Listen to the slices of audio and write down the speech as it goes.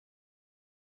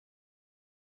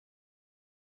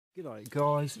G'day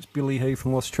guys, it's Billy here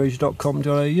from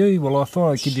losttreasure.com.au. Well, I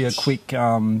thought I'd give you a quick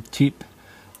tip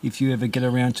if you ever get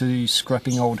around to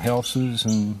scrapping old houses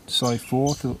and so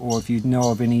forth, or if you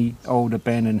know of any old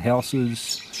abandoned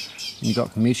houses and you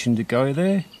got permission to go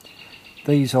there.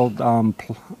 These old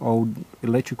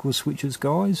electrical switches,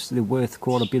 guys, they're worth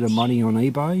quite a bit of money on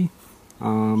eBay.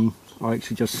 I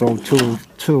actually just sold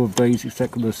two of these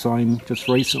exactly the same just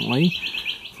recently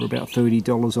for about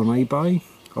 $30 on eBay.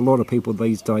 A lot of people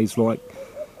these days like,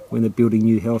 when they're building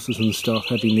new houses and stuff,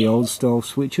 having the old style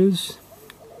switches.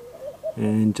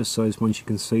 And just those ones you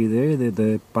can see there, they're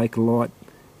the Bakerlite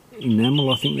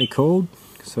enamel, I think they're called.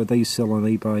 So these sell on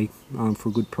eBay for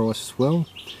a good price as well.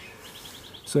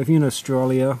 So if you're in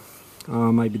Australia,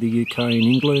 maybe the UK and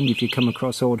England, if you come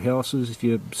across old houses, if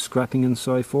you're scrapping and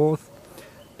so forth,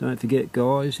 don't forget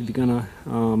guys, if you're gonna,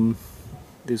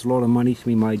 there's a lot of money to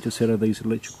be made just out of these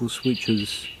electrical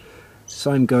switches.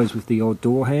 Same goes with the old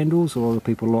door handles. A lot of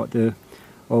people like the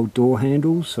old door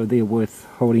handles, so they're worth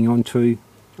holding on to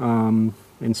and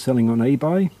selling on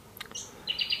eBay.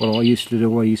 What I used to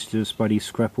do, I used to just bloody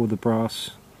scrap all the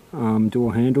brass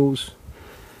door handles.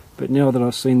 But now that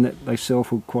I've seen that they sell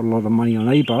for quite a lot of money on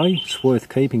eBay, it's worth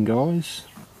keeping, guys.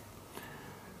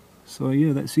 So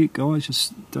yeah, that's it guys,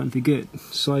 just don't forget,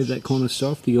 save that kind of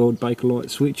stuff, the old Bakerlite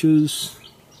switches.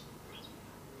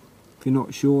 If you're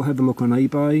not sure, have a look on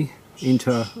eBay.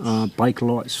 Enter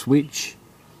Bakerlite switch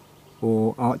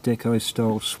or Art Deco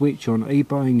style switch on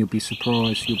eBay, and you'll be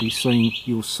surprised.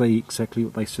 You'll see exactly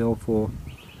what they sell for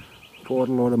quite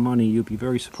a lot of money. You'll be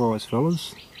very surprised,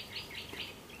 fellas.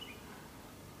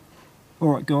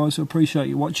 Alright guys, I appreciate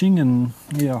you watching, and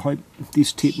yeah, I hope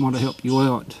this tip might have helped you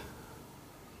out.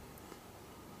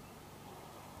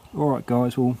 Alright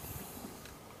guys, well,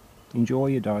 enjoy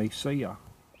your day. See ya.